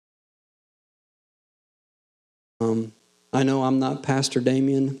I know I'm not Pastor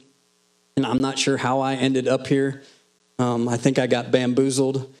Damien, and I'm not sure how I ended up here. I think I got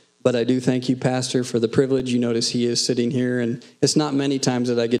bamboozled, but I do thank you, Pastor, for the privilege. You notice he is sitting here, and it's not many times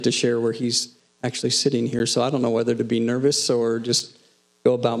that I get to share where he's actually sitting here, so I don't know whether to be nervous or just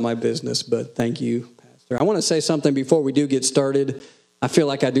go about my business, but thank you, Pastor. I want to say something before we do get started. I feel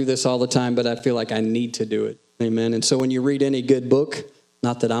like I do this all the time, but I feel like I need to do it. Amen. And so when you read any good book,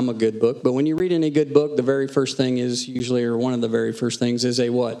 not that I'm a good book, but when you read any good book, the very first thing is usually, or one of the very first things is a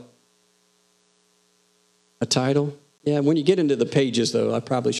what? A title? Yeah, when you get into the pages, though, I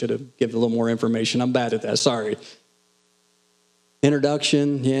probably should have given a little more information. I'm bad at that. Sorry.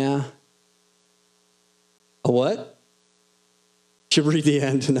 Introduction, yeah. A what? Should read the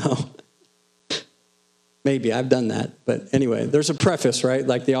end? No. Maybe I've done that. But anyway, there's a preface, right?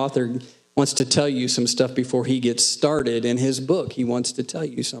 Like the author wants to tell you some stuff before he gets started in his book. He wants to tell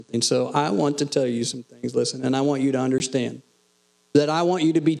you something. So I want to tell you some things. Listen, and I want you to understand that I want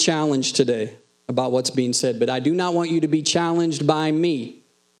you to be challenged today about what's being said. But I do not want you to be challenged by me.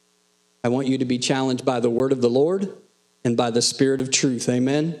 I want you to be challenged by the word of the Lord and by the Spirit of truth.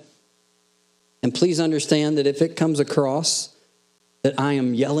 Amen? And please understand that if it comes across that I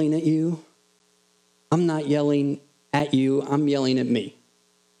am yelling at you, I'm not yelling at you, I'm yelling at me.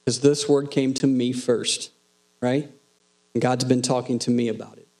 Because this word came to me first, right? And God's been talking to me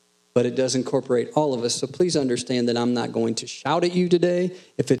about it. But it does incorporate all of us. So please understand that I'm not going to shout at you today.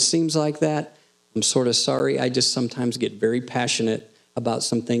 If it seems like that, I'm sort of sorry. I just sometimes get very passionate about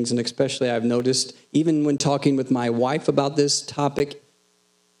some things. And especially I've noticed, even when talking with my wife about this topic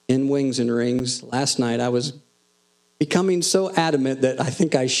in Wings and Rings, last night I was becoming so adamant that I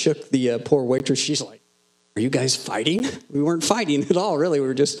think I shook the poor waitress. She's like, "Are you guys fighting?" We weren't fighting at all, really. We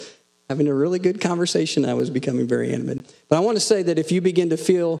were just having a really good conversation. I was becoming very intimate. But I want to say that if you begin to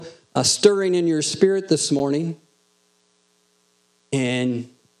feel a stirring in your spirit this morning and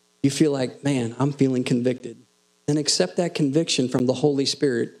you feel like, man, I'm feeling convicted, then accept that conviction from the Holy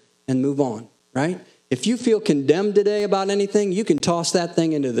Spirit and move on, right? If you feel condemned today about anything, you can toss that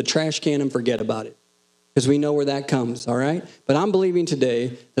thing into the trash can and forget about it because we know where that comes, all right? But I'm believing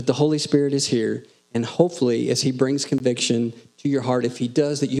today that the Holy Spirit is here. And hopefully, as he brings conviction to your heart, if he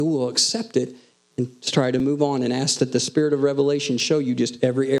does, that you will accept it and try to move on and ask that the Spirit of revelation show you just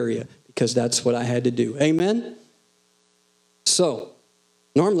every area, because that's what I had to do. Amen? So,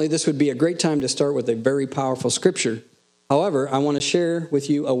 normally this would be a great time to start with a very powerful scripture. However, I want to share with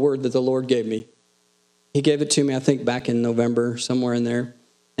you a word that the Lord gave me. He gave it to me, I think, back in November, somewhere in there.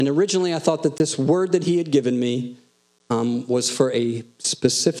 And originally, I thought that this word that he had given me was for a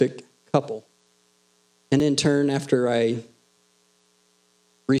specific couple. And in turn, after I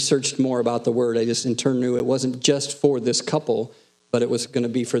researched more about the word, I just in turn knew it wasn't just for this couple, but it was going to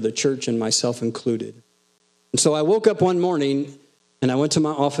be for the church and myself included. And so I woke up one morning and I went to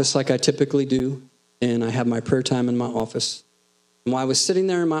my office like I typically do, and I have my prayer time in my office. And while I was sitting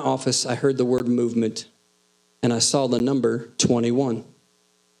there in my office, I heard the word movement, and I saw the number 21.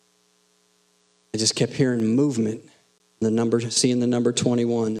 I just kept hearing movement, seeing the number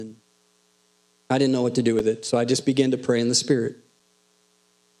 21, and I didn't know what to do with it, so I just began to pray in the Spirit.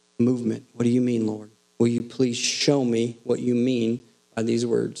 Movement. What do you mean, Lord? Will you please show me what you mean by these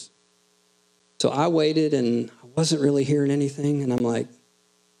words? So I waited, and I wasn't really hearing anything, and I'm like,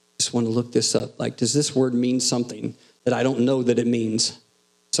 I just want to look this up. Like, does this word mean something that I don't know that it means?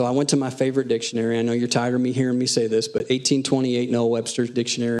 So I went to my favorite dictionary. I know you're tired of me hearing me say this, but 1828 Noah Webster's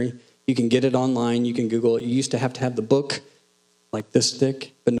dictionary. You can get it online. You can Google it. You used to have the book like this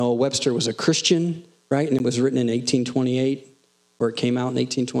thick, but Noah Webster was a Christian, right? And it was written in 1828, or it came out in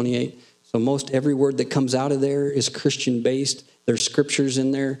 1828. So most every word that comes out of there is Christian-based. There's scriptures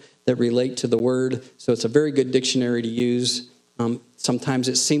in there that relate to the word. So it's a very good dictionary to use. Sometimes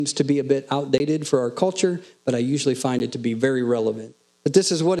it seems to be a bit outdated for our culture, but I usually find it to be very relevant. But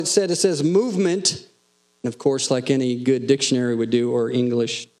this is what it said. It says movement. And of course, like any good dictionary would do, or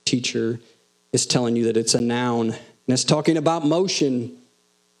English teacher is telling you that it's a noun. And it's talking about motion.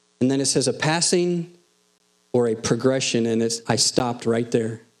 And then it says a passing or a progression. And I stopped right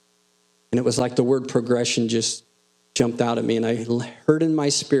there. And it was like the word progression just jumped out at me. And I heard in my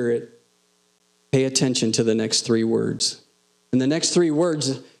spirit, pay attention to the next three words. And the next three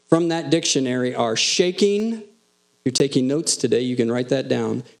words from that dictionary are shaking. If you're taking notes today, you can write that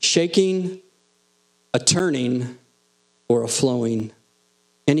down. Shaking, a turning, or a flowing.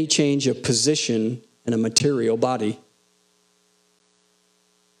 Any change of position in a material body.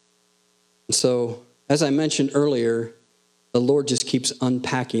 And so, as I mentioned earlier, the Lord just keeps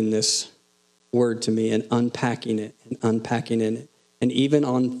unpacking this word to me and unpacking it and unpacking it. And even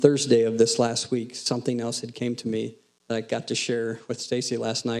on Thursday of this last week, something else had came to me that I got to share with Stacy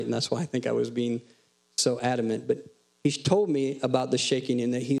last night, and that's why I think I was being so adamant. But he told me about the shaking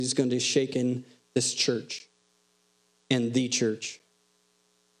and that he's going to shake in this church and the church.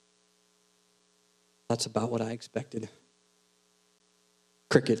 That's about what I expected.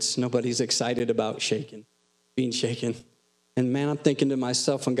 Crickets. Nobody's excited about being shaken. And man, I'm thinking to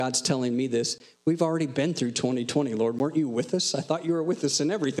myself, when God's telling me this, we've already been through 2020, Lord. Weren't you with us? I thought you were with us in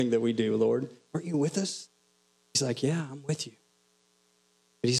everything that we do, Lord. Weren't you with us? He's like, yeah, I'm with you.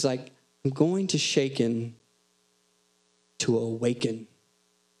 But he's like, I'm going to shaken to awaken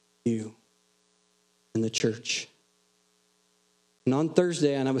you in the church. And on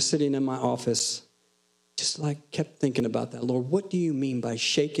Thursday, and I was sitting in my office, just like kept thinking about that. Lord, what do you mean by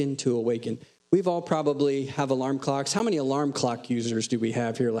shaken to awaken? We've all probably have alarm clocks. How many alarm clock users do we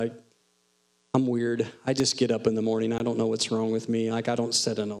have here? Like, I'm weird. I just get up in the morning. I don't know what's wrong with me. Like, I don't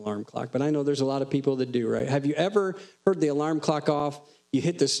set an alarm clock. But I know there's a lot of people that do, right? Have you ever heard the alarm clock off? You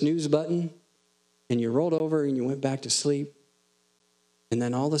hit the snooze button, and you rolled over, and you went back to sleep. And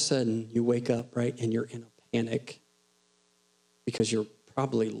then all of a sudden, you wake up, right? And you're in a panic because you're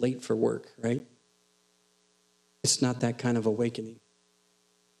probably late for work, right? It's not that kind of awakening.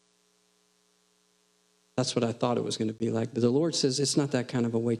 That's what I thought it was going to be like. But the Lord says it's not that kind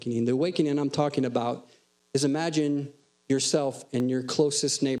of awakening. The awakening I'm talking about is imagine yourself and your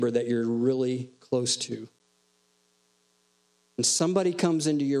closest neighbor that you're really close to. And somebody comes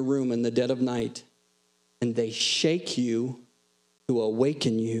into your room in the dead of night and they shake you to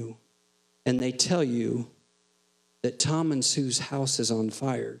awaken you. And they tell you that Tom and Sue's house is on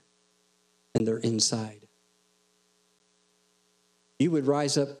fire and they're inside. You would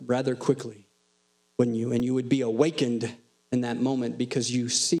rise up rather quickly, wouldn't you? And you would be awakened in that moment because you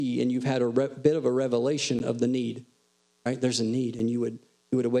see and you've had a bit of a revelation of the need, right? There's a need, and you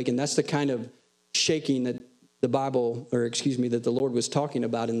would awaken. That's the kind of shaking that the that the Lord was talking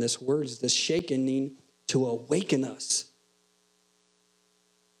about in this word, is this shaking to awaken us.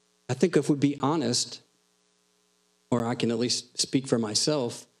 I think if we'd be honest, or I can at least speak for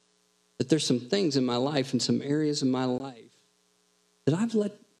myself, that there's some things in my life and some areas in my life that I've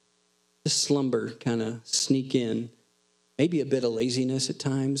let the slumber kind of sneak in, maybe a bit of laziness at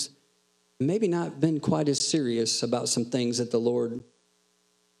times, maybe not been quite as serious about some things that the Lord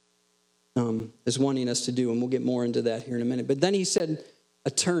is wanting us to do, and we'll get more into that here in a minute. But then he said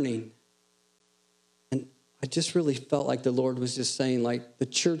a turning, and I just really felt like the Lord was just saying, like, the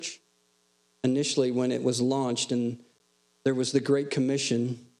church initially when it was launched, and there was the Great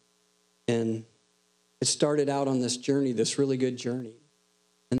Commission, and it started out on this journey, this really good journey.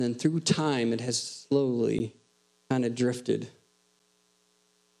 And then through time, it has slowly kind of drifted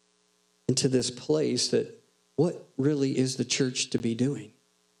into this place that what really is the church to be doing?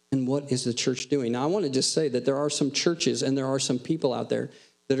 And what is the church doing? Now, I want to just say that there are some churches and there are some people out there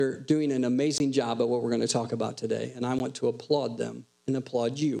that are doing an amazing job at what we're going to talk about today. And I want to applaud them and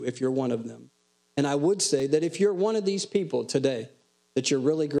applaud you if you're one of them. And I would say that if you're one of these people today, that you're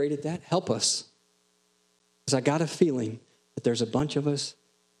really great at that, help us. Because I got a feeling that there's a bunch of us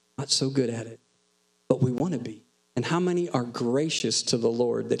not so good at it, but we want to be. And how many are gracious to the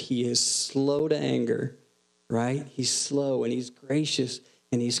Lord that he is slow to anger, right? He's slow and he's gracious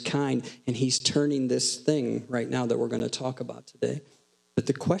and he's kind, and he's turning this thing right now that we're going to talk about today. But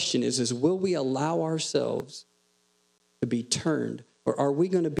the question is will we allow ourselves to be turned, or are we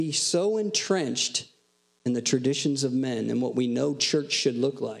going to be so entrenched in the traditions of men and what we know church should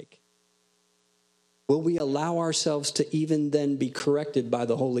look like? Will we allow ourselves to even then be corrected by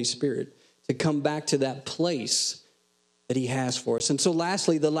the Holy Spirit, to come back to that place that he has for us? And so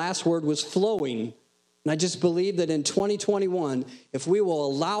lastly, the last word was flowing. And I just believe that in 2021, if we will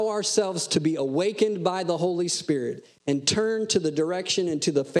allow ourselves to be awakened by the Holy Spirit and turn to the direction and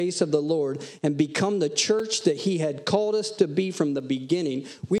to the face of the Lord and become the church that he had called us to be from the beginning,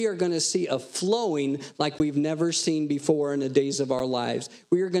 we are going to see a flowing like we've never seen before in the days of our lives.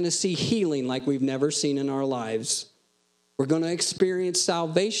 We are going to see healing like we've never seen in our lives. We're going to experience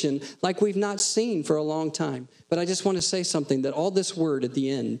salvation like we've not seen for a long time. But I just want to say something, that all this word at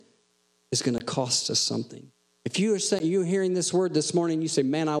the end is going to cost us something. If you're hearing this word this morning, you say,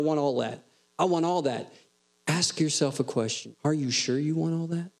 man, I want all that. I want all that. Ask yourself a question. Are you sure you want all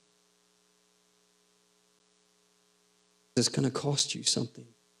that? It's going to cost you something.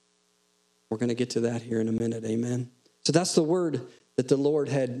 We're going to get to that here in a minute. Amen. So that's the word that the Lord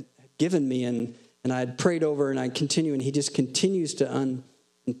had given me, and I had prayed over, and I continue, and he just continues to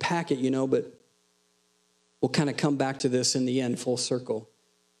unpack it, but we'll kind of come back to this in the end, full circle.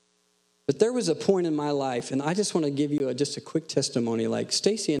 But there was a point in my life, and I just want to give you just a quick testimony. Like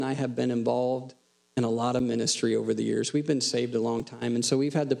Stacy and I have been involved in a lot of ministry over the years. We've been saved a long time, and so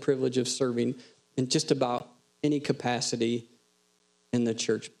we've had the privilege of serving in just about any capacity in the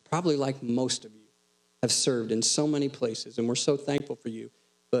church. Probably like most of you have served in so many places, and we're so thankful for you.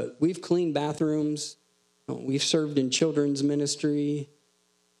 But we've cleaned bathrooms. We've served in children's ministry.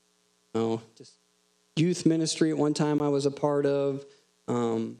 Just youth ministry at one time I was a part of.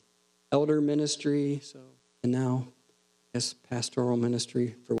 Elder ministry, and now, yes, pastoral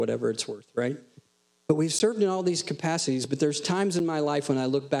ministry for whatever it's worth, right? But we've served in all these capacities, but there's times in my life when I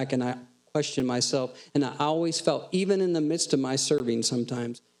look back and I question myself, and I always felt, even in the midst of my serving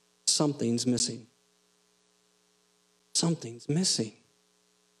sometimes, something's missing. Something's missing.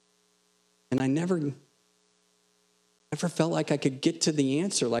 And I never felt like I could get to the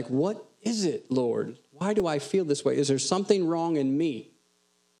answer. Like, what is it, Lord? Why do I feel this way? Is there something wrong in me?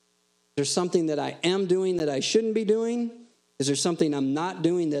 Is there something that I am doing that I shouldn't be doing? Is there something I'm not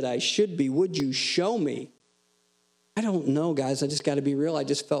doing that I should be? Would you show me? I don't know, guys. I just got to be real. I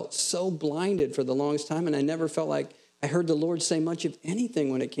just felt so blinded for the longest time, and I never felt like I heard the Lord say much of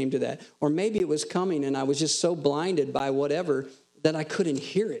anything when it came to that. Or maybe it was coming, and I was just so blinded by whatever that I couldn't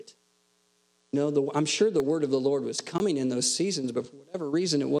hear it. I'm sure the word of the Lord was coming in those seasons, but for whatever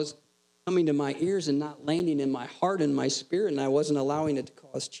reason, it was coming to my ears and not landing in my heart and my spirit, and I wasn't allowing it to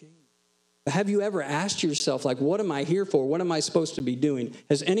cause change. But have you ever asked yourself, like, what am I here for? What am I supposed to be doing?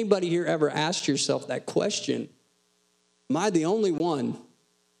 Has anybody here ever asked yourself that question? Am I the only one?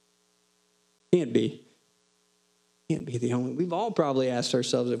 Can't be. Can't be the only. We've all probably asked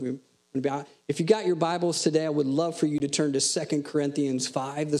ourselves if you got your Bibles today, I would love for you to turn to 2 Corinthians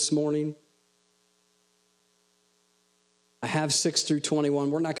 5 this morning. I have 6 through 21.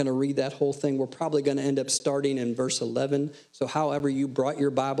 We're not going to read that whole thing. We're probably going to end up starting in verse 11. So however you brought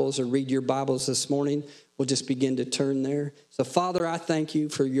your Bibles or read your Bibles this morning, we'll just begin to turn there. So Father, I thank you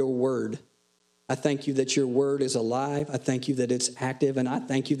for your word. I thank you that your word is alive. I thank you that it's active, and I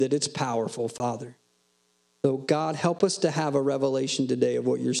thank you that it's powerful, Father. So God, help us to have a revelation today of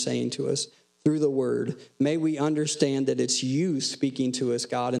what you're saying to us through the word. May we understand that it's you speaking to us,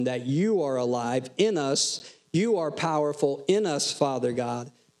 God, and that you are alive in us. You are powerful in us, Father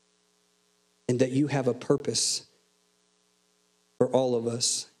God, and that you have a purpose for all of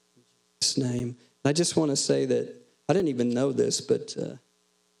us. In Jesus' name. I just want to say that I didn't even know this, but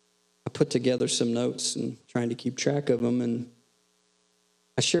I put together some notes and trying to keep track of them. And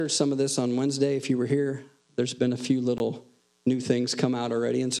I shared some of this on Wednesday. If you were here, there's been a few little new things come out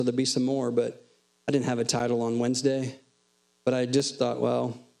already, and so there'll be some more. But I didn't have a title on Wednesday, but I just thought,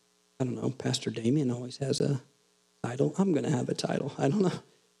 well, I don't know, Pastor Damien always has a title. I'm going to have a title. I don't know.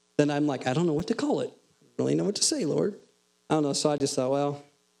 Then I'm like, I don't know what to call it. I don't really know what to say, Lord. I don't know. So I just thought,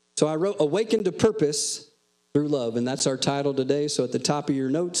 so I wrote Awakened to Purpose Through Love, and that's our title today. So at the top of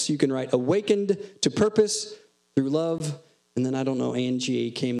your notes, you can write Awakened to Purpose Through Love. And then I don't know, Angie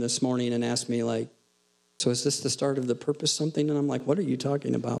came this morning and asked me, like, so is this the start of the purpose something? And I'm like, what are you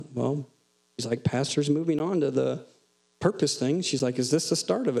talking about? Well, she's like, Pastor's moving on to the purpose thing. She's like, is this the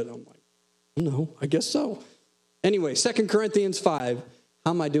start of it? I'm like, no, I guess so. Anyway, 2 Corinthians 5.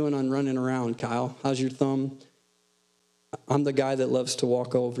 How am I doing on running around, Kyle? How's your thumb? I'm the guy that loves to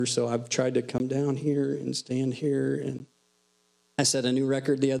walk over, so I've tried to come down here and stand here. And I set a new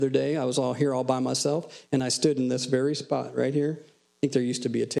record the other day. I was all by myself, and I stood in this very spot right here. I think there used to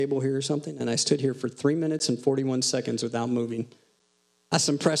be a table here or something, and I stood here for 3 minutes and 41 seconds without moving. That's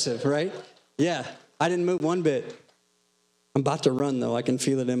impressive, right? Yeah, I didn't move one bit. I'm about to run, though. I can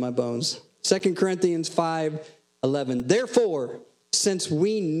feel it in my bones. 2 Corinthians 5:11. Therefore, since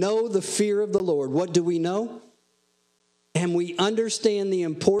we know the fear of the Lord, what do we know? And we understand the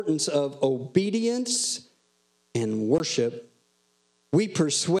importance of obedience and worship. We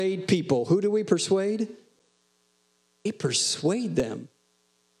persuade people. Who do we persuade? We persuade them.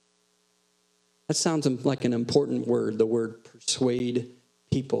 That sounds like an important word, the word persuade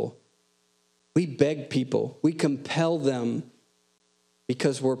people. We beg people. We compel them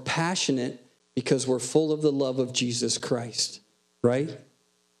because we're passionate, because we're full of the love of Jesus Christ, right?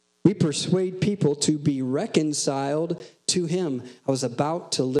 We persuade people to be reconciled to him. I was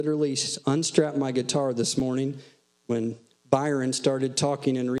about to literally unstrap my guitar this morning when Byron started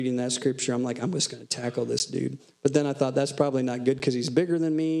talking and reading that scripture. I'm like, I'm just going to tackle this dude. But then I thought that's probably not good because he's bigger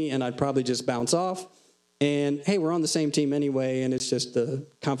than me and I'd probably just bounce off. And hey, we're on the same team anyway, and it's just the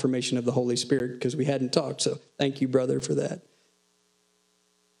confirmation of the Holy Spirit because we hadn't talked. So thank you, brother, for that.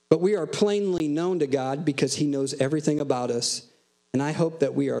 But we are plainly known to God because he knows everything about us. And I hope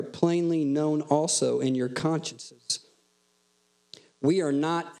that we are plainly known also in your consciences. We are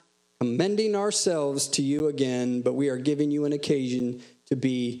not commending ourselves to you again, but we are giving you an occasion to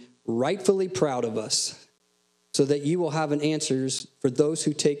be rightfully proud of us, so that you will have an answers for those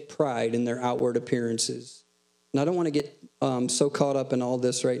who take pride in their outward appearances. And I don't want to get so caught up in all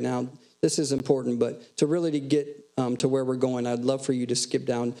this right now. This is important, but to get to where we're going, I'd love for you to skip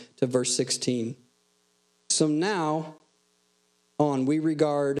down to verse 16. So now on, we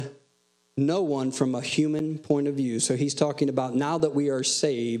regard no one from a human point of view. So he's talking about now that we are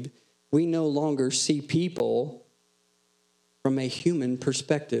saved, we no longer see people from a human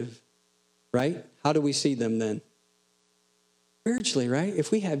perspective, right? How do we see them then? Spiritually, right?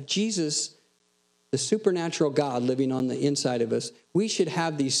 If we have Jesus, the supernatural God living on the inside of us, we should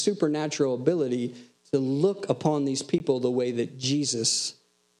have the supernatural ability to look upon these people the way that Jesus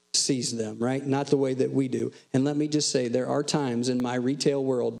sees them, right? Not the way that we do. And let me just say, there are times in my retail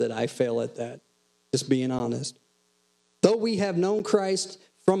world that I fail at that, just being honest. Though we have known Christ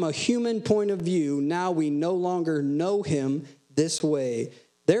from a human point of view, now we no longer know him this way.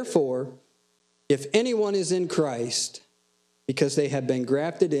 Therefore, if anyone is in Christ, because they have been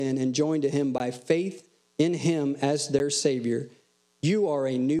grafted in and joined to him by faith in him as their Savior, you are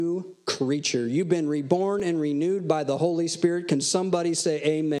a new creature. You've been reborn and renewed by the Holy Spirit. Can somebody say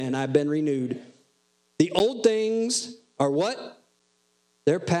amen? I've been renewed. The old things are what?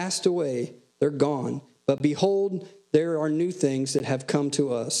 They're passed away. They're gone. But behold, there are new things that have come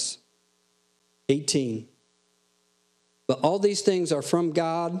to us. 18. But all these things are from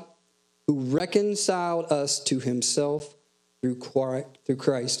God, who reconciled us to himself through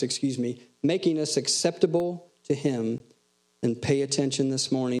Christ, making us acceptable to him. And pay attention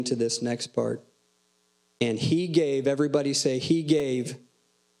this morning to this next part. And he gave, everybody say, he gave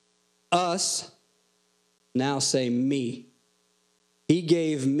us, now say me. He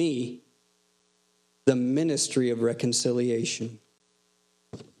gave me the ministry of reconciliation,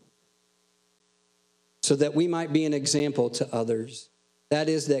 so that we might be an example to others. That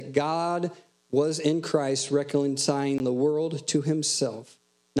is, that God was in Christ reconciling the world to himself,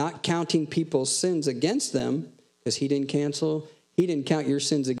 not counting people's sins against them, because he didn't count your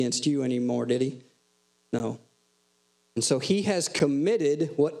sins against you anymore, did he? No. And so he has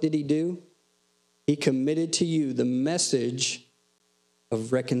committed, what did he do? He committed to you the message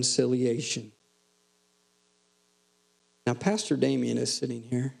of reconciliation. Now, Pastor Damien is sitting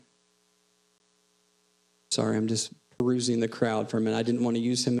here. Sorry, I'm just perusing the crowd for a minute. I didn't want to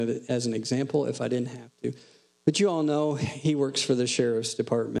use him as an example if I didn't have to. But you all know he works for the sheriff's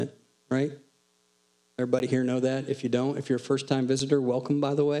department, right? Everybody here know that? If you don't, if you're a first-time visitor, welcome,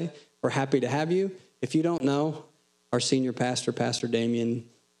 by the way. We're happy to have you. If you don't know, our senior pastor, Pastor Damien,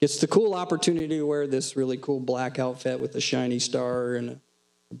 gets the cool opportunity to wear this really cool black outfit with a shiny star and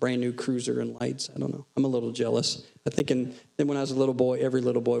a brand new cruiser and lights. I don't know. I'm a little jealous. I think when I was a little boy, every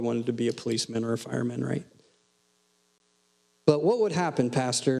little boy wanted to be a policeman or a fireman, right? But what would happen,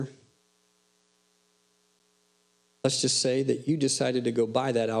 Pastor? Let's just say that you decided to go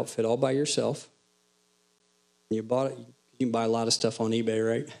buy that outfit all by yourself. You bought it. You can buy a lot of stuff on eBay,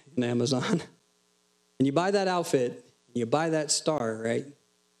 right? And Amazon. And you buy that outfit, and you buy that star, right?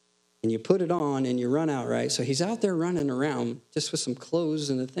 And you put it on, and you run out, right? So he's out there running around just with some clothes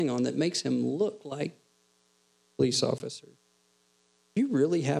and a thing on that makes him look like a police officer. Do you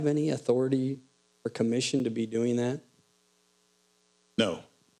really have any authority or commission to be doing that? No.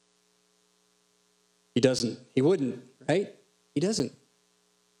 He doesn't. He wouldn't, right? He doesn't.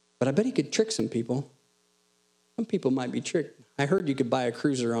 But I bet he could trick some people. Some people might be tricked. I heard you could buy a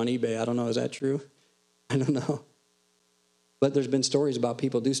cruiser on eBay. I don't know. Is that true? I don't know. But there's been stories about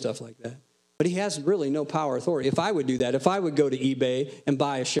people do stuff like that. But he has really no power or authority. If I would do that, if I would go to eBay and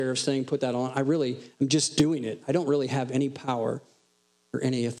buy a sheriff's thing, put that on, I'm just doing it. I don't really have any power or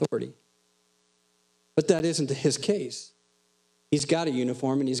any authority. But that isn't his case. He's got a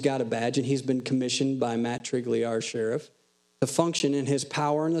uniform and he's got a badge, and he's been commissioned by Matt Trigley, our sheriff, to function in his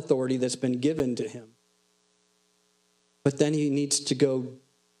power and authority that's been given to him. But then he needs to go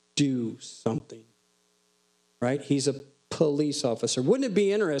do something, right? He's a police officer. Wouldn't it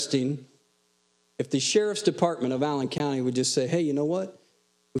be interesting if the sheriff's department of Allen County would just say, hey, you know what?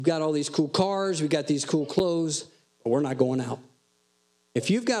 We've got all these cool cars, we've got these cool clothes, but we're not going out. If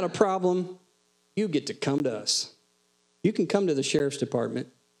you've got a problem, you get to come to us. You can come to the sheriff's department.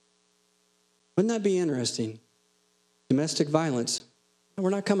 Wouldn't that be interesting? Domestic violence. We're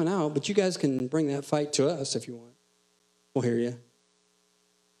not coming out, but you guys can bring that fight to us if you want. We'll hear you.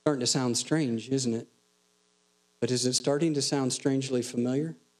 Starting to sound strange, isn't it? But is it starting to sound strangely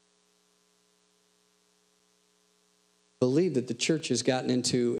familiar? Believe that the church has gotten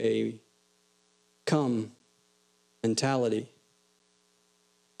into a come mentality.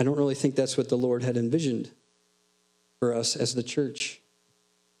 I don't really think that's what the Lord had envisioned for us as the church.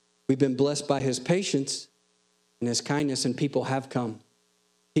 We've been blessed by his patience and his kindness, and people have come.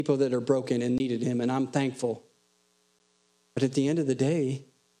 People that are broken and needed him, and I'm thankful. But at the end of the day,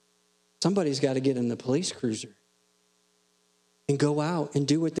 somebody's got to get in the police cruiser and go out and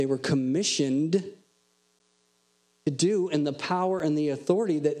do what they were commissioned to do in the power and the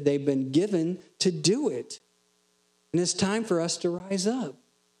authority that they've been given to do it. And it's time for us to rise up.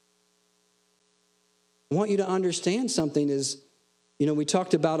 I want you to understand something is, we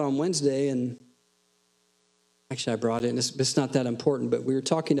talked about on Wednesday, and actually I brought it, and it's not that important, but we were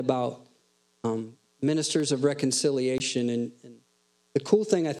talking about ministers of reconciliation. And the cool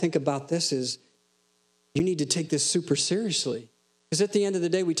thing I think about this is you need to take this super seriously. Because at the end of the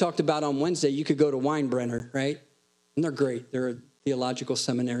day, we talked about on Wednesday, you could go to Weinbrenner, right? And they're great. They're a theological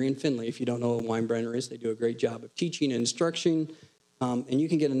seminary in Findlay. If you don't know what Weinbrenner is, they do a great job of teaching and instruction. And you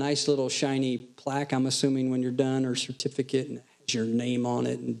can get a nice little shiny plaque, I'm assuming, when you're done, or certificate, and it has your name on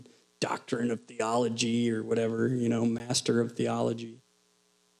it, and doctrine of theology or whatever, master of theology.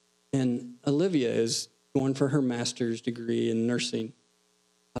 And Olivia is going for her master's degree in nursing.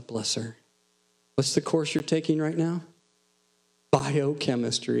 God bless her. What's the course you're taking right now?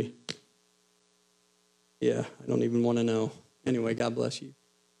 Biochemistry. Yeah, I don't even want to know. Anyway, God bless you.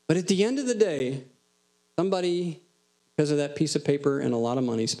 But at the end of the day, somebody, because of that piece of paper and a lot of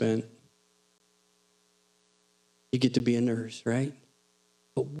money spent, you get to be a nurse, right?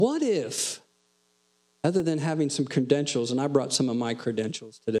 But what if, other than having some credentials, and I brought some of my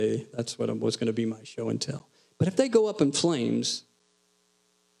credentials today, that's what was going to be my show and tell. But if they go up in flames,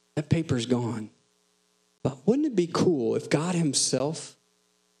 that paper's gone. But wouldn't it be cool if God himself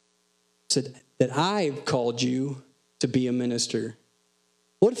said that I've called you to be a minister?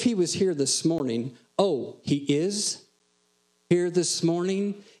 What if he was here this morning? Oh, he is here this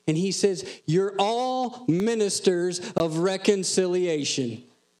morning, and he says, you're all ministers of reconciliation.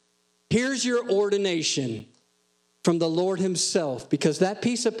 Here's your ordination from the Lord himself, because that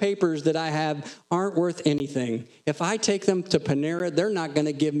piece of papers that I have aren't worth anything. If I take them to Panera, they're not going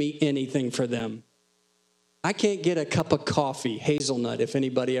to give me anything for them. I can't get a cup of coffee, hazelnut, if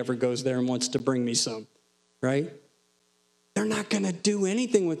anybody ever goes there and wants to bring me some, right? They're not going to do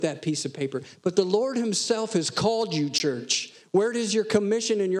anything with that piece of paper. But the Lord himself has called you, church. Where does your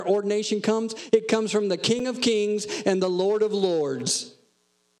commission and your ordination comes? It comes from the King of Kings and the Lord of Lords.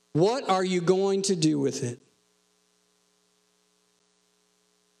 What are you going to do with it?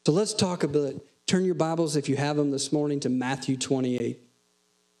 So let's talk about it. Turn your Bibles, if you have them this morning, to Matthew 28.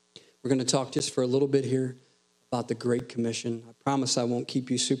 We're going to talk just for a little bit here about the Great Commission. I promise I won't keep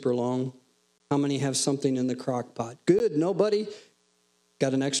you super long. How many have something in the crock pot? Good. Nobody?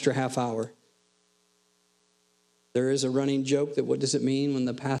 Got an extra half hour. There is a running joke that what does it mean when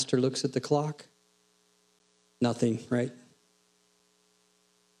the pastor looks at the clock? Nothing, right? I'm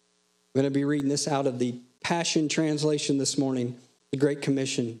going to be reading this out of the Passion Translation this morning, the Great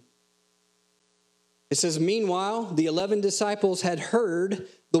Commission. It says, meanwhile, the 11 disciples had heard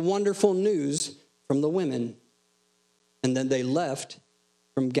the wonderful news from the women, and then they left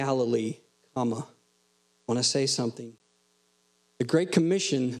from Galilee, I want to say something. The Great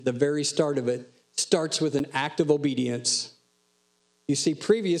Commission, the very start of it, starts with an act of obedience. You see,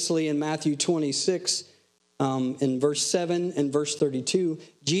 previously in Matthew 26, in verse 7 and verse 32,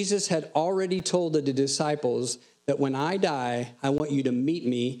 Jesus had already told the disciples that when I die, I want you to meet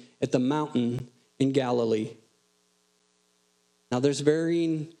me at the mountain in Galilee. Now, there's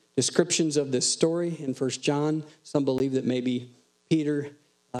varying descriptions of this story in 1 John. Some believe that maybe Peter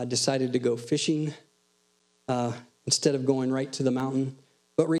decided to go fishing instead of going right to the mountain.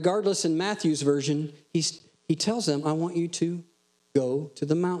 But regardless, in Matthew's version, he tells them, I want you to go to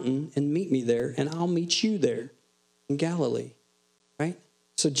the mountain and meet me there, and I'll meet you there in Galilee, right?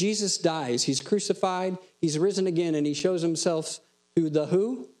 So Jesus dies. He's crucified. He's risen again, and he shows himself to the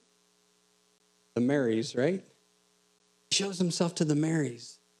who? The Marys, right? He shows himself to the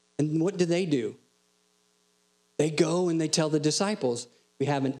Marys. And what do? They go and they tell the disciples. We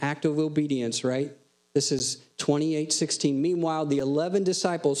have an act of obedience, right? This is 28:16. Meanwhile, the 11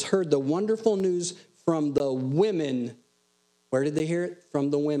 disciples heard the wonderful news from the women. Where did they hear it? From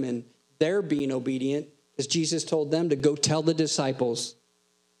the women. They're being obedient because Jesus told them to go tell the disciples.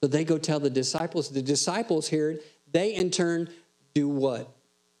 So they go tell the disciples. The disciples hear it. They, in turn, do what?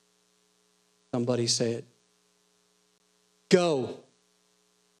 Somebody say it. Go.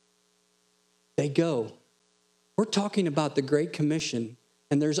 They go. We're talking about the Great Commission,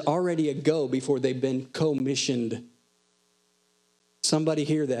 and there's already a go before they've been commissioned. Somebody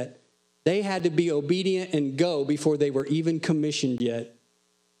hear that? They had to be obedient and go before they were even commissioned yet.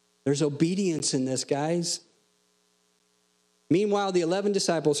 There's obedience in this, guys. Meanwhile, the 11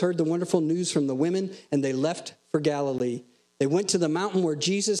 disciples heard the wonderful news from the women, and they left for Galilee. They went to the mountain where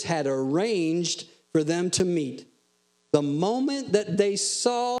Jesus had arranged for them to meet. The moment that they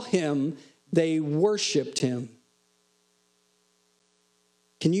saw him, they worshiped him.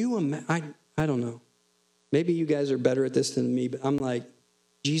 Can you imagine? I don't know. Maybe you guys are better at this than me, but I'm like,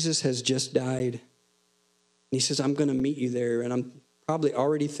 Jesus has just died. And he says, I'm going to meet you there. And I'm probably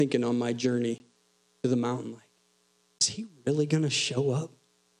already thinking on my journey to the mountain, like, is he really going to show up?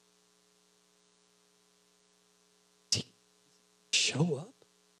 Is he show up?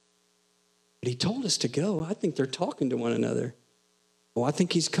 But he told us to go. I think they're talking to one another. Oh, I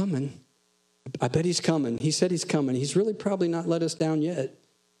think he's coming. I bet he's coming. He said he's coming. He's really probably not let us down yet.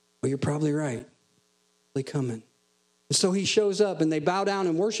 Well, you're probably right. He's coming. And so he shows up and they bow down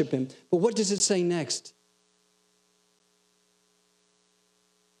and worship him. But what does it say next?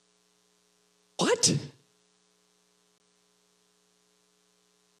 What?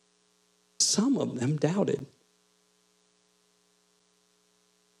 Some of them doubted.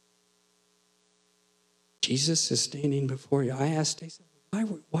 Jesus is standing before you. I asked Stacey,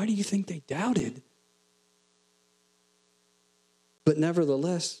 why do you think they doubted? But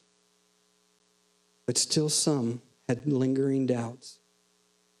nevertheless, but still some had lingering doubts.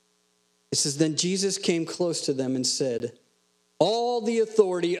 It says, then Jesus came close to them and said, all the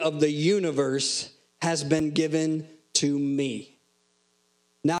authority of the universe has been given to me.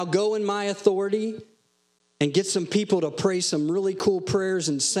 Now go in my authority and get some people to pray some really cool prayers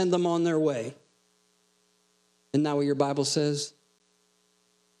and send them on their way. Isn't that what your Bible says?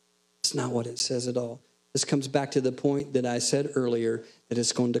 It's not what it says at all. This comes back to the point that I said earlier, that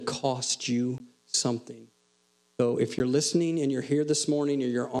it's going to cost you something. So if you're listening and you're here this morning or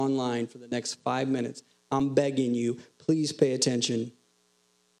you're online for the next 5 minutes, I'm begging you, please pay attention.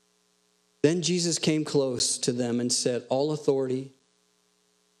 Then Jesus came close to them and said, all authority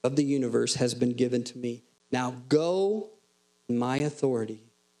of the universe has been given to me. Now go in my authority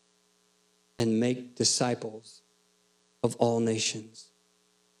and make disciples of all nations.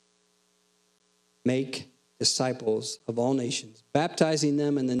 Make disciples of all nations, baptizing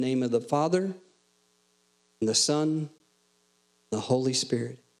them in the name of the Father and the Son and the Holy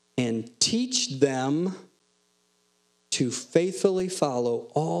Spirit, and teach them to faithfully follow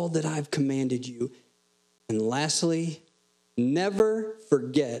all that I've commanded you. And lastly, never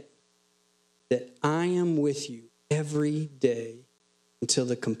forget that I am with you every day until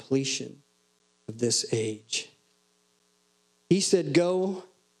the completion of this age. He said, go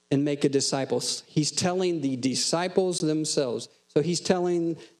and make a disciple. He's telling the disciples themselves. So he's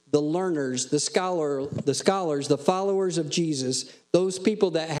telling the learners, the scholars, the followers of Jesus, those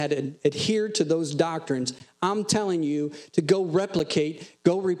people that had adhered to those doctrines, I'm telling you to go replicate,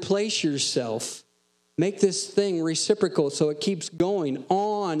 go replace yourself. Make this thing reciprocal so it keeps going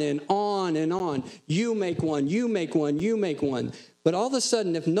on and on and on. You make one, you make one, you make one. But all of a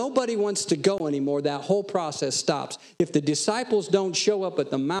sudden, if nobody wants to go anymore, that whole process stops. If the disciples don't show up at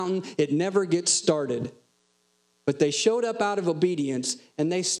the mountain, it never gets started. But they showed up out of obedience,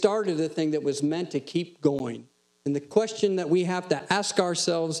 and they started a thing that was meant to keep going. And the question that we have to ask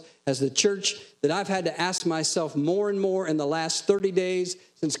ourselves as the church, that I've had to ask myself more and more in the last 30 days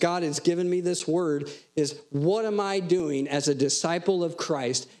since God has given me this word, is what am I doing as a disciple of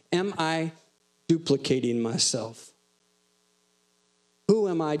Christ? Am I duplicating myself? Who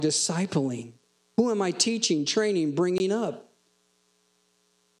am I discipling? Who am I teaching, training, bringing up?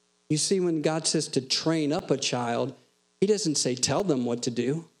 You see, when God says to train up a child, he doesn't say tell them what to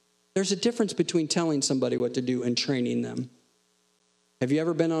do. There's a difference between telling somebody what to do and training them. Have you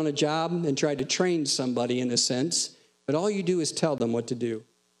ever been on a job and tried to train somebody in a sense, but all you do is tell them what to do?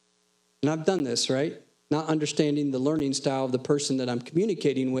 And I've done this, right? Not understanding the learning style of the person that I'm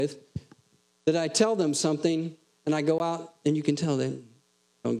communicating with, that I tell them something and I go out and you can tell them,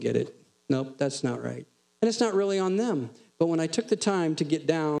 don't get it. Nope, that's not right. And it's not really on them. But when I took the time to get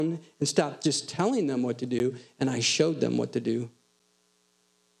down and stop just telling them what to do, and I showed them what to do,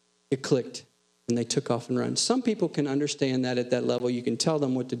 it clicked, and they took off and run. Some people can understand that at that level. You can tell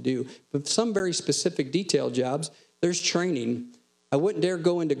them what to do. But some very specific detail jobs, there's training. I wouldn't dare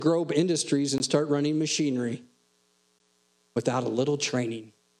go into Grove Industries and start running machinery without a little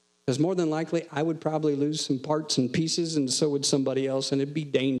training. Because more than likely, I would probably lose some parts and pieces, and so would somebody else, and it'd be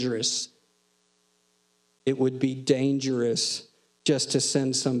dangerous. It would be dangerous just to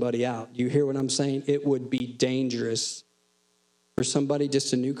send somebody out. You hear what I'm saying? It would be dangerous for somebody,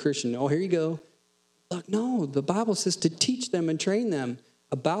 just a new Christian. Oh, here you go. Look, no, the Bible says to teach them and train them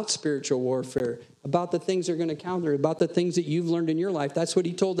about spiritual warfare. about the things they're going to encounter, about the things that you've learned in your life. That's what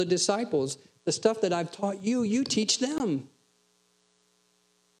he told the disciples. The stuff that I've taught you, you teach them.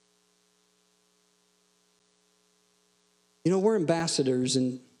 You know, we're ambassadors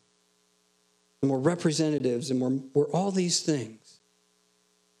and we're representatives and we're all these things.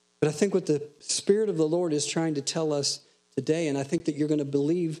 But I think what the Spirit of the Lord is trying to tell us today, and I think that you're going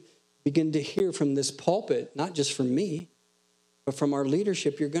to begin to hear from this pulpit, not just from me, but from our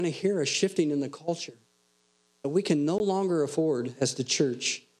leadership, you're going to hear a shifting in the culture. That we can no longer afford, as the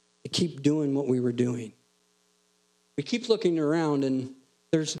church, to keep doing what we were doing. We keep looking around and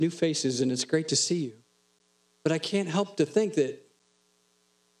there's new faces and it's great to see you. But I can't help to think that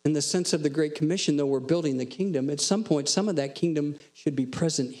in the sense of the Great Commission, though we're building the kingdom, at some point, some of that kingdom should be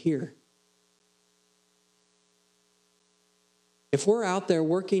present here. If we're out there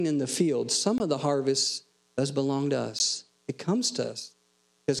working in the field, some of the harvest does belong to us. It comes to us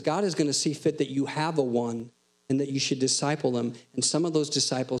because God is going to see fit that you have a one and that you should disciple them. And some of those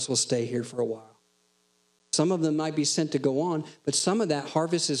disciples will stay here for a while. Some of them might be sent to go on, but some of that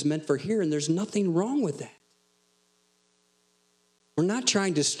harvest is meant for here, and there's nothing wrong with that. We're not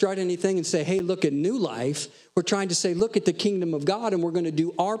trying to strut anything and say, hey, look at New Life. We're trying to say, look at the kingdom of God, and we're going to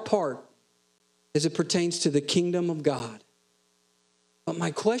do our part as it pertains to the kingdom of God. But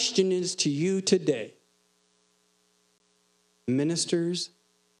my question is to you today, ministers,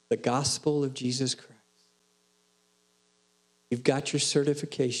 the gospel of Jesus Christ. You've got your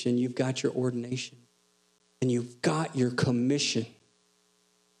certification, you've got your ordination, and you've got your commission.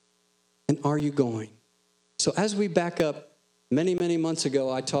 And are you going? So as we back up, many, many months ago,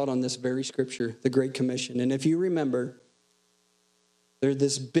 I taught on this very scripture, the Great Commission. And if you remember, there's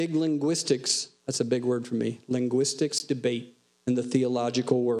this big linguistics, that's a big word for me, linguistics debate in the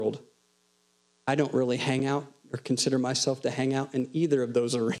theological world. I don't really hang out or consider myself to hang out in either of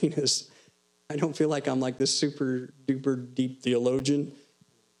those arenas. I don't feel like I'm like this super duper deep theologian.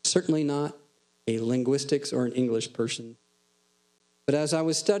 Certainly not a linguistics or an English person. But as I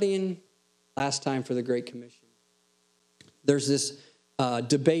was studying last time for the Great Commission, there's this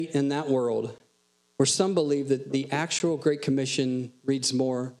debate in that world where some believe that the actual Great Commission reads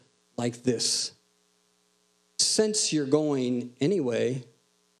more like this. Since you're going anyway,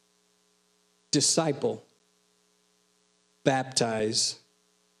 disciple, baptize,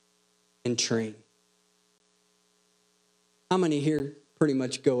 and train. How many here pretty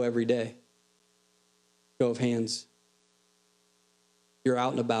much go every day? Show of hands. You're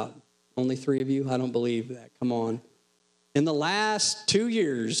out and about. Only 3 of you? I don't believe that. Come on. In the last 2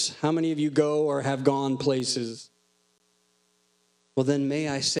 years, how many of you go or have gone places? Well, then may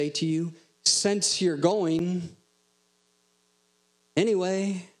I say to you, since you're going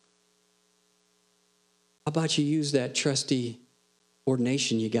anyway, how about you use that trusty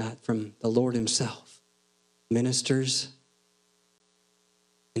ordination you got from the Lord himself? Ministers,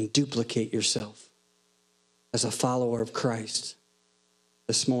 and duplicate yourself as a follower of Christ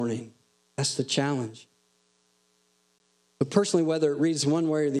this morning. That's the challenge. But personally, whether it reads one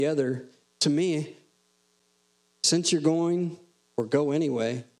way or the other, to me, since you're going or go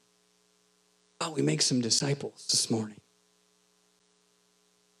anyway, we make some disciples this morning.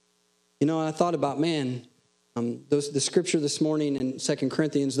 You know, I thought about, the scripture this morning in 2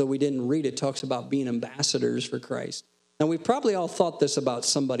 Corinthians, though we didn't read it, talks about being ambassadors for Christ. Now, we probably all thought this about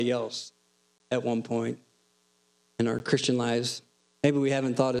somebody else at one point in our Christian lives. Maybe we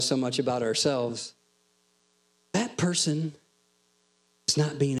haven't thought it so much about ourselves. That person is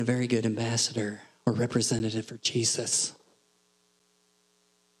not being a very good ambassador or representative for Jesus.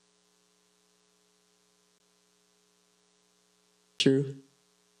 True?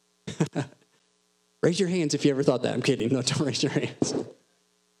 Raise your hands if you ever thought that. I'm kidding. No, don't raise your hands.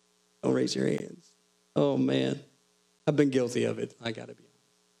 Don't raise your hands. Oh, man. I've been guilty of it. I got to be honest.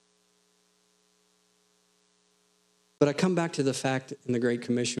 But I come back to the fact in the Great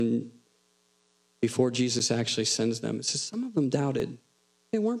Commission, before Jesus actually sends them, it says some of them doubted.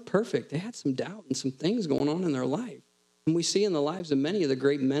 They weren't perfect. They had some doubt and some things going on in their life. And we see in the lives of many of the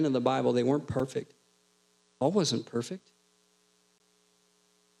great men of the Bible, they weren't perfect. Paul wasn't perfect.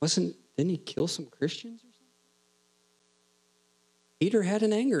 Didn't he kill some Christians or something? Peter had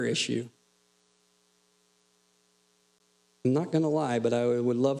an anger issue. I'm not going to lie, but I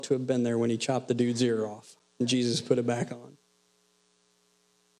would love to have been there when he chopped the dude's ear off and Jesus put it back on.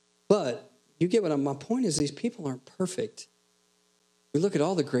 But you get what my point is, these people aren't perfect. We look at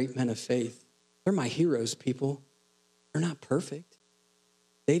all the great men of faith. They're my heroes, people. They're not perfect.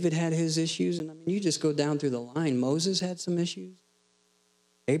 David had his issues, and you just go down through the line. Moses had some issues.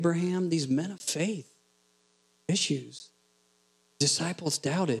 Abraham, these men of faith, issues. Disciples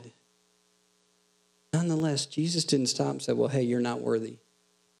doubted. Nonetheless, Jesus didn't stop and say, well, hey, you're not worthy to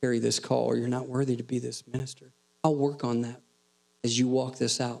carry this call, or you're not worthy to be this minister. I'll work on that as you walk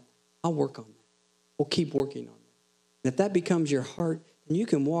this out. I'll work on that. We'll keep working on that. And if that becomes your heart, then you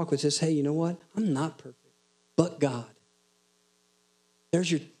can walk with this, hey, you know what? I'm not perfect, but God.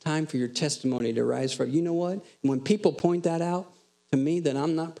 There's your time for your testimony to rise from. You know what? And when people point that out to me that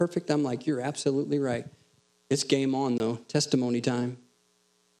I'm not perfect, I'm like, you're absolutely right. It's game on, though. Testimony time.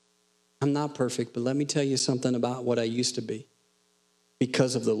 I'm not perfect, but let me tell you something about what I used to be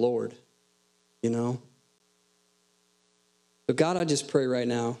because of the Lord, you know? So God, I just pray right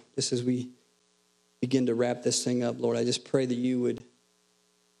now, just as we begin to wrap this thing up, Lord, I just pray that you would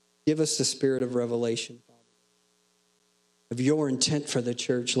give us the spirit of revelation, Father, of your intent for the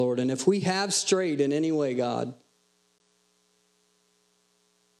church, Lord. And if we have strayed in any way, God,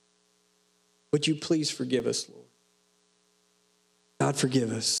 would you please forgive us, Lord? God,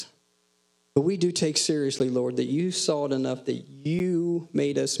 forgive us. But we do take seriously, Lord, that you saw it enough that you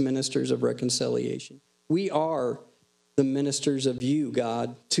made us ministers of reconciliation. We are the ministers of you,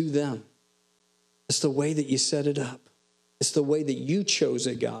 God, to them. It's the way that you set it up. It's the way that you chose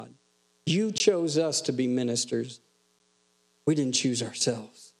it, God. You chose us to be ministers. We didn't choose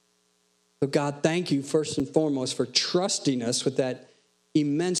ourselves. So God, thank you first and foremost for trusting us with that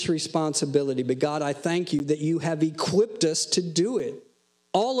immense responsibility. But God, I thank you that you have equipped us to do it.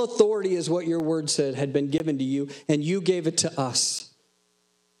 All authority is what your word said had been given to you, and you gave it to us.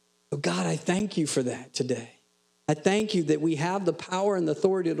 So God, I thank you for that today. I thank you that we have the power and the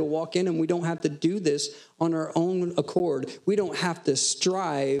authority to walk in, and we don't have to do this on our own accord. We don't have to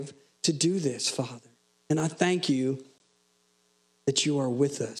strive to do this, Father. And I thank you that you are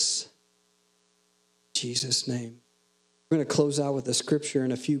with us. In Jesus' name. We're going to close out with a scripture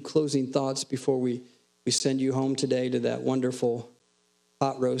and a few closing thoughts before we send you home today to that wonderful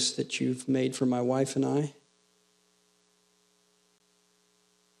pot roast that you've made for my wife and I.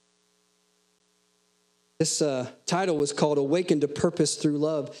 This title was called Awaken to Purpose Through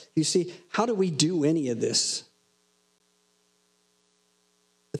Love. You see, how do we do any of this?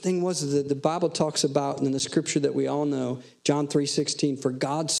 The thing was that the Bible talks about, in the scripture that we all know, John 3:16, for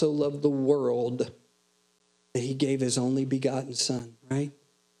God so loved the world that he gave his only begotten son, right?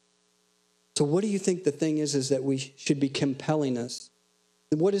 So what do you think the thing is that we should be compelling us?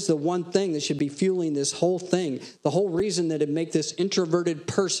 What is the one thing that should be fueling this whole thing? The whole reason that it make this introverted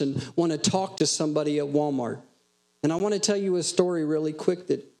person want to talk to somebody at Walmart. And I want to tell you a story really quick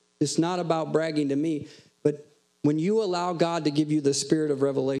that is not about bragging to me, but when you allow God to give you the spirit of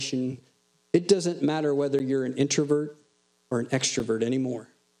revelation, it doesn't matter whether you're an introvert or an extrovert anymore.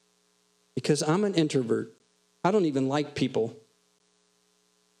 Because I'm an introvert. I don't even like people.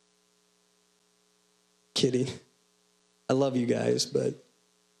 Kidding. I love you guys, but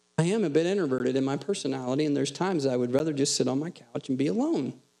I am a bit introverted in my personality, and there's times I would rather just sit on my couch and be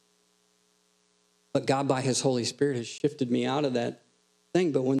alone. But God, by his Holy Spirit, has shifted me out of that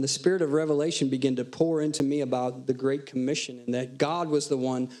thing. But when the spirit of revelation began to pour into me about the Great Commission and that God was the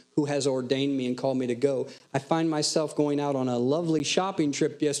one who has ordained me and called me to go, I find myself going out on a lovely shopping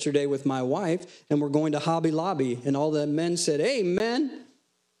trip yesterday with my wife, and we're going to Hobby Lobby, and all the men said, "Amen."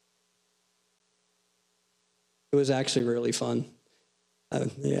 It was actually really fun.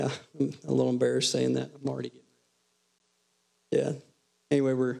 Yeah, I'm a little embarrassed saying that. I'm already getting ready. Yeah.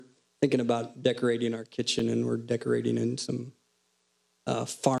 Anyway, we're thinking about decorating our kitchen, and we're decorating in some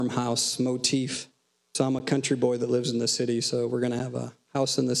farmhouse motif. So I'm a country boy that lives in the city, so we're going to have a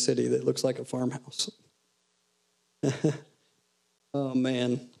house in the city that looks like a farmhouse. Oh,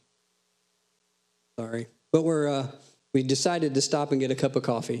 man. Sorry. But we decided to stop and get a cup of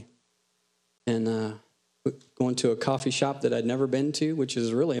coffee. And going to a coffee shop that I'd never been to, which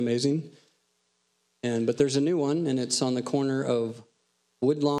is really amazing. But there's a new one, and it's on the corner of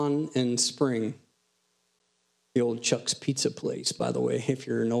Woodlawn and Spring. The old Chuck's Pizza place, by the way, if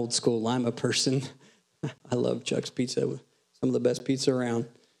you're an old school Lima person. I love Chuck's Pizza. Some of the best pizza around.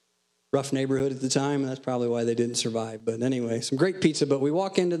 Rough neighborhood at the time. That's probably why they didn't survive. But anyway, some great pizza. But we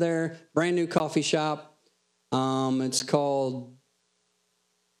walk into there, brand new coffee shop. It's called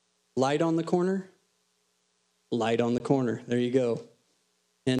Light on the Corner. Light on the Corner. There you go.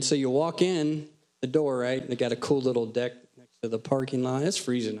 And so you walk in the door, right? They got a cool little deck next to the parking lot. It's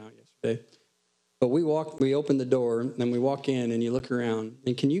freezing out yesterday. But we open the door, and we walk in, and you look around.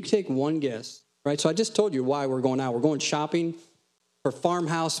 And can you take one guess, right? So I just told you why we're going out. We're going shopping for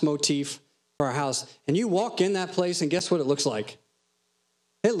farmhouse motif for our house. And you walk in that place, and guess what it looks like?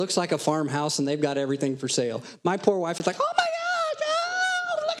 It looks like a farmhouse, and they've got everything for sale. My poor wife is like, oh, my gosh,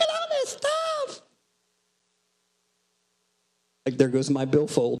 oh, look at all this stuff. Like, there goes my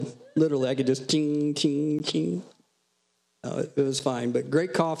billfold. Literally, I could just ching, ching, ching. No, it was fine, but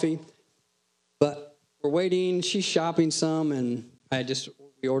great coffee. But we're waiting. She's shopping some, and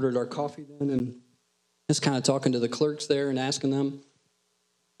we ordered our coffee then, and just kind of talking to the clerks there and asking them,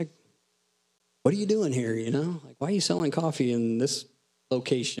 like, what are you doing here, you know? Like, why are you selling coffee in this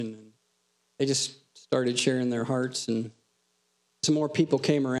location? And they just started sharing their hearts, and some more people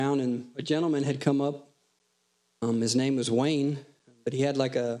came around, and a gentleman had come up. His name was Wayne, but he had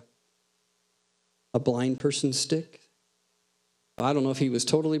like a blind person stick. I don't know if he was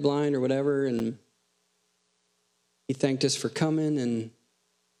totally blind or whatever, and he thanked us for coming, and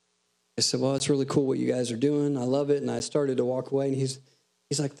I said, well, it's really cool what you guys are doing. I love it, and I started to walk away, and he's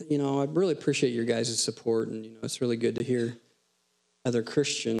like, you know, I really appreciate your guys' support, and, you know, it's really good to hear other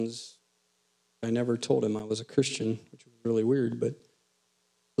Christians. I never told him I was a Christian, which was really weird, but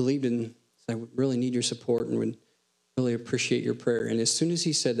believed in, I really need your support and would really appreciate your prayer. And as soon as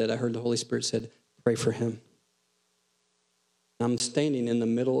he said that, I heard the Holy Spirit said, pray for him. I'm standing in the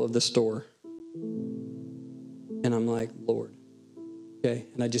middle of the store, and I'm like, Lord, okay,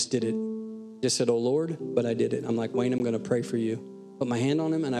 and I just did it. Just said, oh, Lord, but I did it. I'm like, Wayne, I'm going to pray for you. Put my hand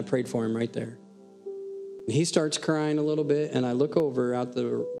on him, and I prayed for him right there. And he starts crying a little bit, and I look over out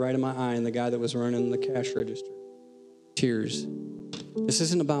the right of my eye, and the guy that was running the cash register, tears. This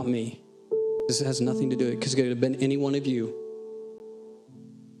isn't about me. This has nothing to do with it, because it could have been any one of you.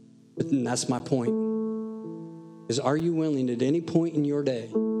 But that's my point. Is, are you willing at any point in your day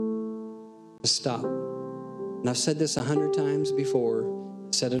to stop? And I've said this 100 times before.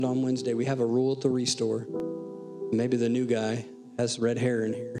 I said it on Wednesday. We have a rule at the Restore. Maybe the new guy has red hair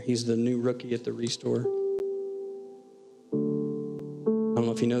in here. He's the new rookie at the Restore. I don't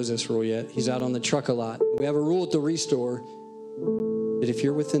know if he knows this rule yet. He's out on the truck a lot. We have a rule at the Restore that if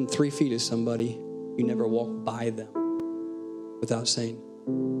you're within 3 feet of somebody, you never walk by them without saying,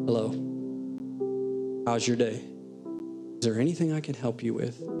 hello, how's your day? Is there anything I can help you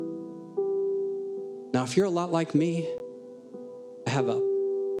with? Now, if you're a lot like me, I have a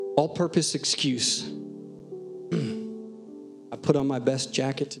all-purpose excuse. I put on my best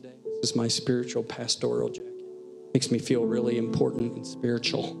jacket today. This is my spiritual pastoral jacket. Makes me feel really important and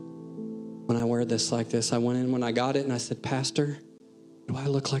spiritual when I wear this like this. I went in when I got it and I said, Pastor, do I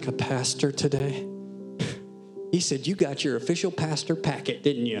look like a pastor today? He said, you got your official pastor packet,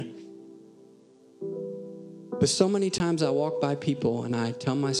 didn't you? But so many times I walk by people and I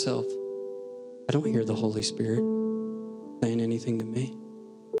tell myself, I don't hear the Holy Spirit saying anything to me.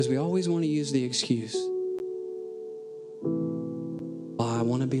 Because we always want to use the excuse. Well, I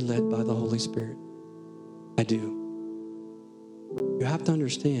want to be led by the Holy Spirit. I do. You have to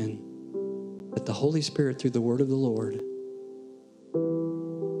understand that the Holy Spirit, through the word of the Lord,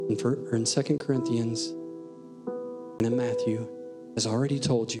 in 2 Corinthians and in Matthew, has already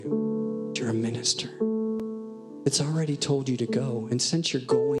told you that you're a minister. It's already told you to go. And since you're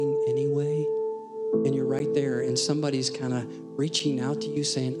going anyway, and you're right there, and somebody's kind of reaching out to you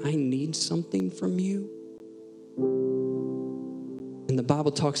saying, I need something from you. And the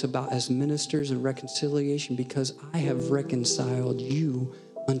Bible talks about as ministers and reconciliation, because I have reconciled you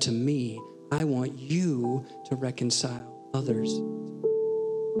unto me. I want you to reconcile others.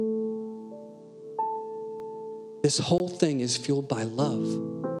 This whole thing is fueled by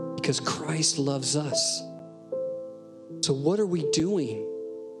love because Christ loves us. So what are we doing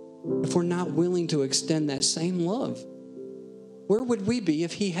if we're not willing to extend that same love? Where would we be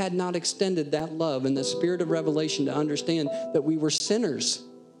if he had not extended that love and the spirit of revelation to understand that we were sinners?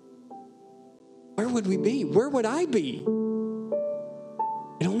 Where would we be? Where would I be?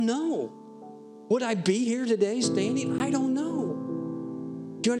 I don't know. Would I be here today standing? I don't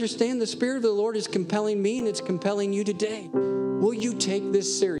know. Do you understand? The Spirit of the Lord is compelling me and it's compelling you today. Will you take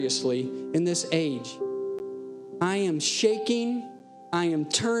this seriously in this age? I am shaking, I am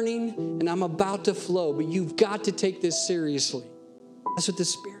turning, and I'm about to flow, but you've got to take this seriously. That's what the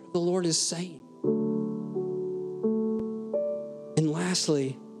Spirit of the Lord is saying. And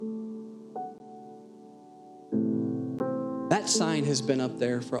lastly, that sign has been up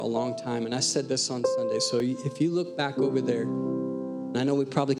there for a long time, and I said this on Sunday, so if you look back over there, and I know we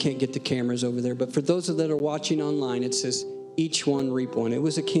probably can't get the cameras over there, but for those that are watching online, it says, each one reap one. It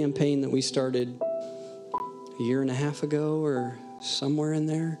was a campaign that we started a year and a half ago or somewhere in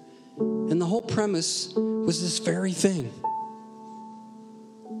there. And the whole premise was this very thing.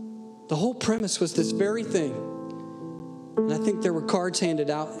 The whole premise was this very thing. And I think there were cards handed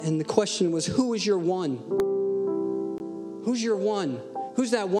out, and the question was, who is your one? Who's your one?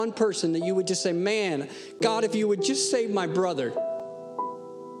 Who's that one person that you would just say, man, God, if you would just save my brother.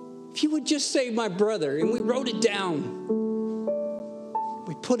 If you would just save my brother. And we wrote it down.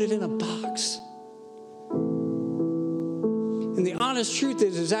 put it in a box. And the honest truth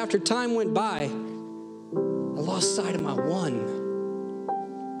is after time went by, I lost sight of my one.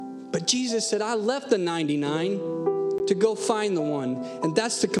 But Jesus said, I left the 99 to go find the one. And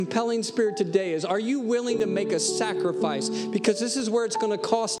that's the compelling spirit today is, are you willing to make a sacrifice? Because this is where it's going to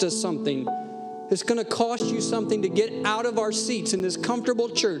cost us something. It's going to cost you something to get out of our seats in this comfortable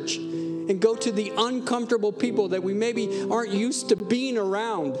church and go to the uncomfortable people that we maybe aren't used to being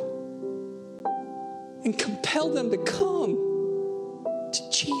around and compel them to come to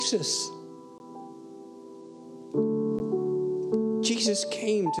Jesus. Jesus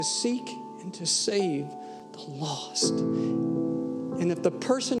came to seek and to save the lost. And if the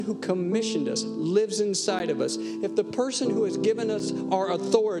person who commissioned us lives inside of us, if the person who has given us our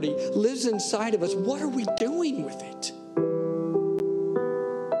authority lives inside of us, what are we doing with it?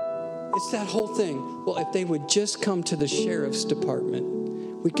 It's that whole thing. Well, if they would just come to the sheriff's department,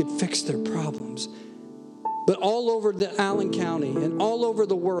 we could fix their problems. But all over the Allen County and all over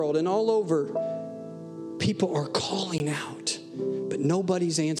the world and all over, people are calling out, but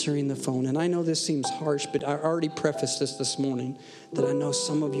nobody's answering the phone. And I know this seems harsh, but I already prefaced this morning that I know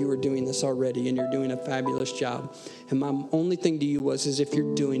some of you are doing this already and you're doing a fabulous job. And my only thing to you is if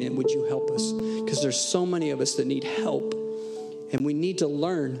you're doing it, would you help us? Because there's so many of us that need help. And we need to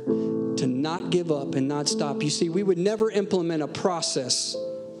learn to not give up and not stop. You see, we would never implement a process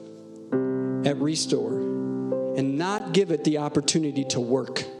at Restore and not give it the opportunity to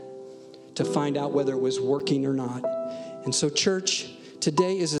work, to find out whether it was working or not. And so, church,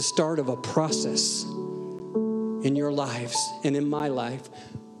 today is the start of a process in your lives and in my life.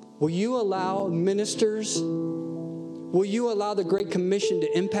 Will you allow ministers, will you allow the Great Commission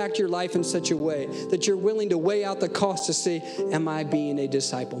to impact your life in such a way that you're willing to weigh out the cost to say, am I being a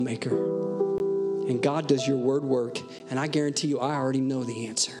disciple maker? And God does your word work. And I guarantee you, I already know the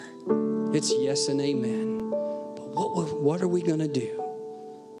answer. It's yes and amen. But what are we going to do?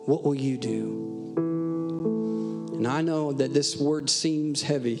 What will you do? And I know that this word seems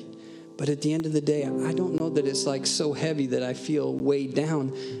heavy, but at the end of the day, I don't know that it's like so heavy that I feel weighed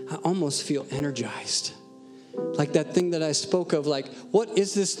down. I almost feel energized. Like that thing that I spoke of, like, what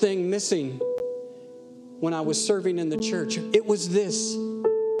is this thing missing when I was serving in the church? It was this.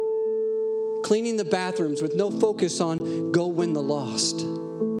 Cleaning the bathrooms with no focus on go win the lost.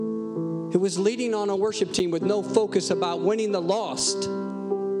 It was leading on a worship team with no focus about winning the lost.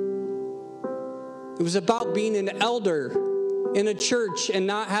 It was about being an elder in a church and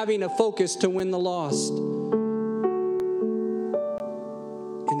not having a focus to win the lost.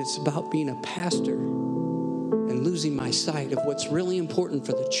 And it's about being a pastor and losing my sight of what's really important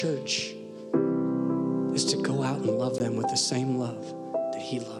for the church is to go out and love them with the same love that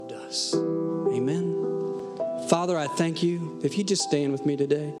He loved us. Amen. Father, I thank you. If you just stand with me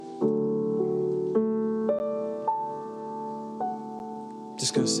today.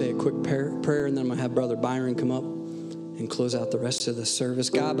 Just going to say a quick prayer, and then I'm going to have Brother Byron come up and close out the rest of the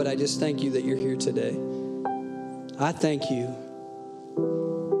service. God, but I just thank you that you're here today. I thank you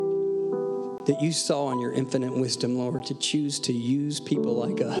that you saw in your infinite wisdom, Lord, to choose to use people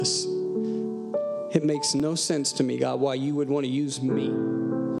like us. It makes no sense to me, God, why you would want to use me.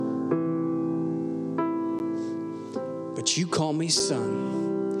 But you call me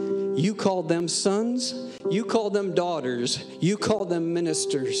son. You called them sons. You call them daughters. You call them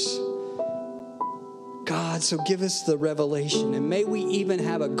ministers. God, so give us the revelation. And may we even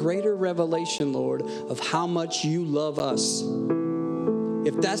have a greater revelation, Lord, of how much you love us.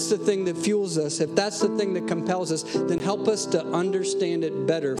 If that's the thing that fuels us, if that's the thing that compels us, then help us to understand it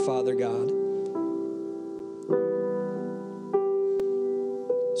better, Father God.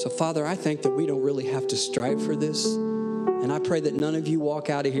 So, Father, I think that we don't really have to strive for this. And I pray that none of you walk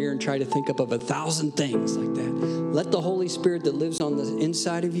out of here and try to think up of 1,000 things like that. Let the Holy Spirit that lives on the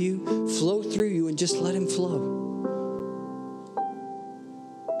inside of you flow through you and just let Him flow.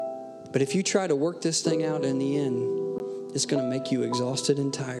 But if you try to work this thing out in the end, it's going to make you exhausted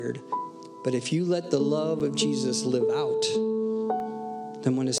and tired. But if you let the love of Jesus live out,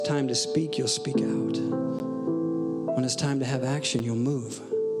 then when it's time to speak, you'll speak out. When it's time to have action, you'll move.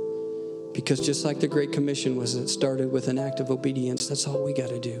 Because just like the Great Commission was, it started with an act of obedience. That's all we got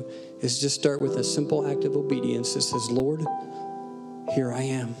to do, is just start with a simple act of obedience that says, Lord, here I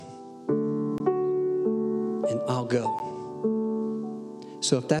am, and I'll go.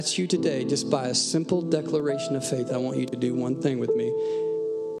 So if that's you today, just by a simple declaration of faith, I want you to do one thing with me.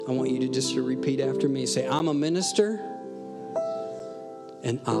 I want you to just repeat after me. Say, I'm a minister,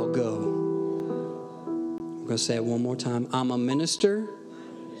 and I'll go. I'm going to say it one more time. I'm a minister,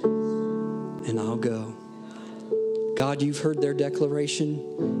 and I'll go. God, you've heard their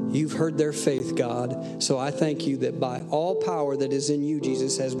declaration. You've heard their faith, God. So I thank you that by all power that is in you,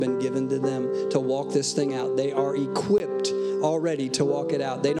 Jesus, has been given to them to walk this thing out. They are equipped already to walk it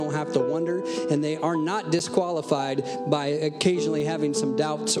out. They don't have to wonder, and they are not disqualified by occasionally having some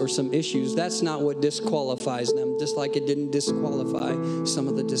doubts or some issues. That's not what disqualifies them, just like it didn't disqualify some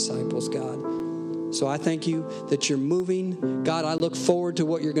of the disciples, God. So I thank you that you're moving. God, I look forward to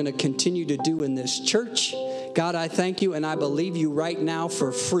what you're going to continue to do in this church. God, I thank you and I believe you right now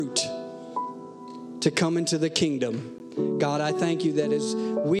for fruit to come into the kingdom. God, I thank you that as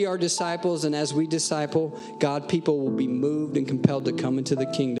we are disciples and as we disciple, God, people will be moved and compelled to come into the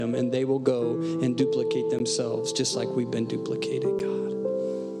kingdom, and they will go and duplicate themselves just like we've been duplicated,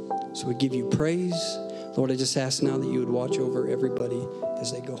 God. So we give you praise. Lord, I just ask now that you would watch over everybody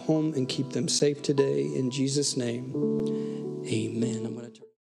as they go home and keep them safe today. In Jesus' name, amen. I'm going to turn